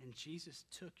 And Jesus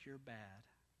took your bad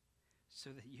so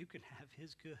that you can have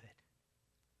his good.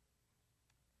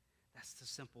 That's the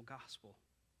simple gospel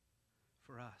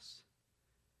for us.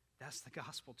 That's the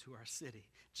gospel to our city.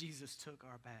 Jesus took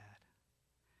our bad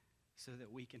so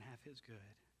that we can have his good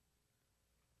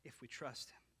if we trust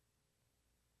him.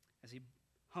 As he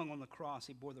hung on the cross,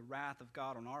 he bore the wrath of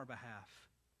God on our behalf.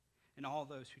 And all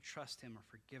those who trust him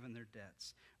are forgiven their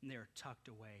debts, and they are tucked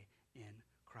away in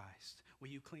Christ. Will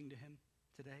you cling to him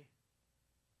today?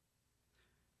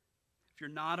 If you're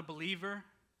not a believer,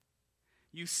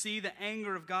 you see the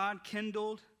anger of God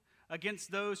kindled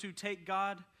against those who take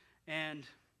God and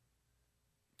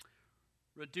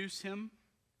reduce him,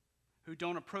 who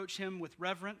don't approach him with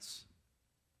reverence.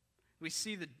 We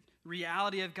see the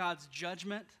reality of God's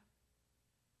judgment.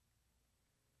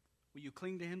 Will you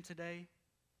cling to him today?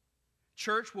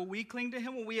 Church, will we cling to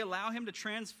him? Will we allow him to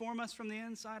transform us from the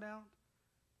inside out?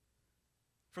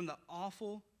 From the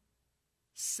awful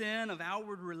sin of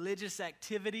outward religious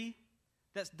activity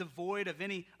that's devoid of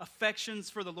any affections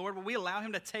for the Lord? Will we allow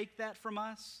him to take that from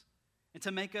us and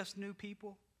to make us new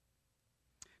people?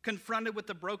 Confronted with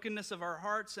the brokenness of our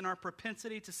hearts and our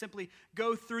propensity to simply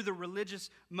go through the religious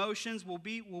motions, will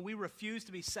we refuse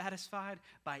to be satisfied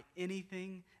by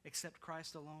anything except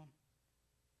Christ alone?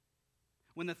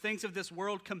 When the things of this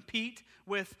world compete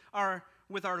with our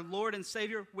Lord and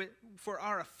Savior for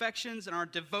our affections and our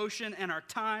devotion and our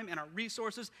time and our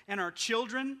resources and our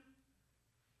children,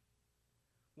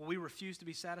 will we refuse to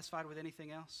be satisfied with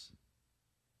anything else?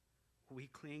 Will we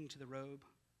cling to the robe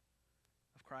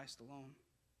of Christ alone?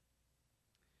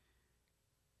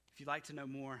 If you'd like to know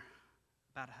more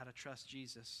about how to trust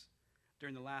Jesus,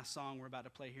 during the last song we're about to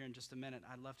play here in just a minute,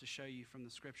 I'd love to show you from the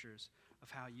scriptures of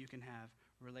how you can have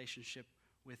a relationship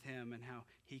with him and how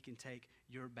he can take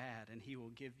your bad and he will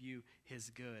give you his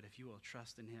good if you will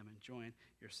trust in him and join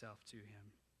yourself to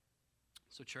him.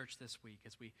 So church, this week,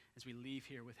 as we leave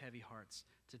here with heavy hearts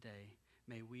today,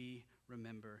 may we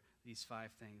remember these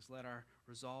 5 things. Let our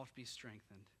resolve be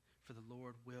strengthened, for the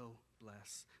Lord will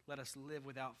bless. Let us live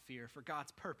without fear, for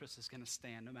God's purpose is going to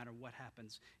stand no matter what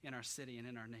happens in our city and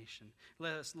in our nation.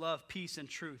 Let us love peace and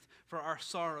truth, for our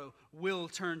sorrow will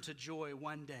turn to joy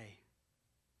one day.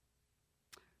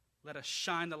 Let us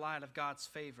shine the light of God's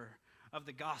favor, of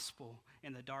the gospel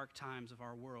in the dark times of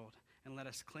our world, and let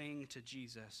us cling to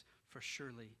Jesus, for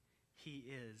surely he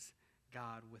is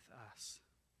God with us.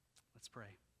 Let's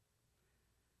pray.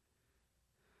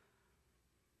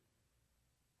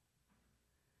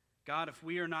 God, if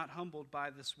we are not humbled by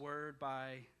this word,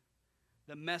 by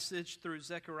the message through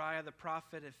Zechariah the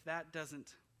prophet, if that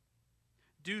doesn't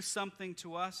do something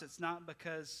to us, it's not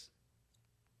because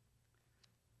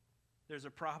there's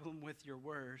a problem with your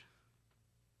word.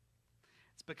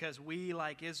 It's because we,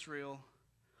 like Israel,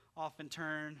 often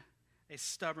turn a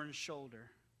stubborn shoulder.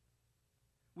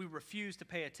 We refuse to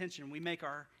pay attention. We make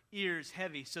our ears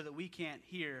heavy so that we can't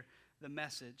hear the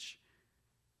message.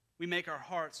 We make our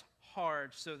hearts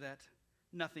hard so that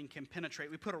nothing can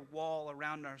penetrate. We put a wall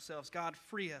around ourselves. God,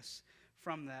 free us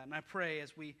from that. And I pray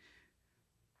as we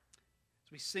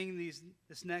sing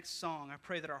this next song, I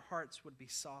pray that our hearts would be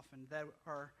softened, that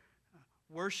our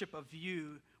worship of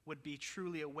you would be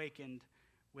truly awakened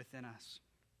within us.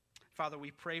 Father,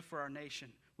 we pray for our nation.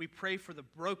 We pray for the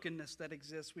brokenness that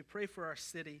exists. We pray for our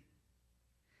city.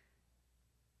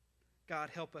 God,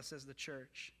 help us as the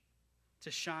church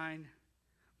to shine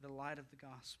the light of the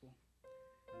gospel.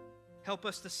 Help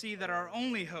us to see that our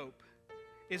only hope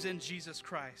is in Jesus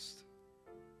Christ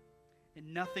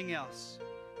and nothing else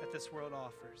that this world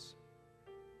offers.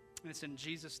 And it's in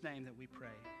Jesus' name that we pray.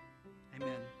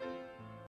 Amen.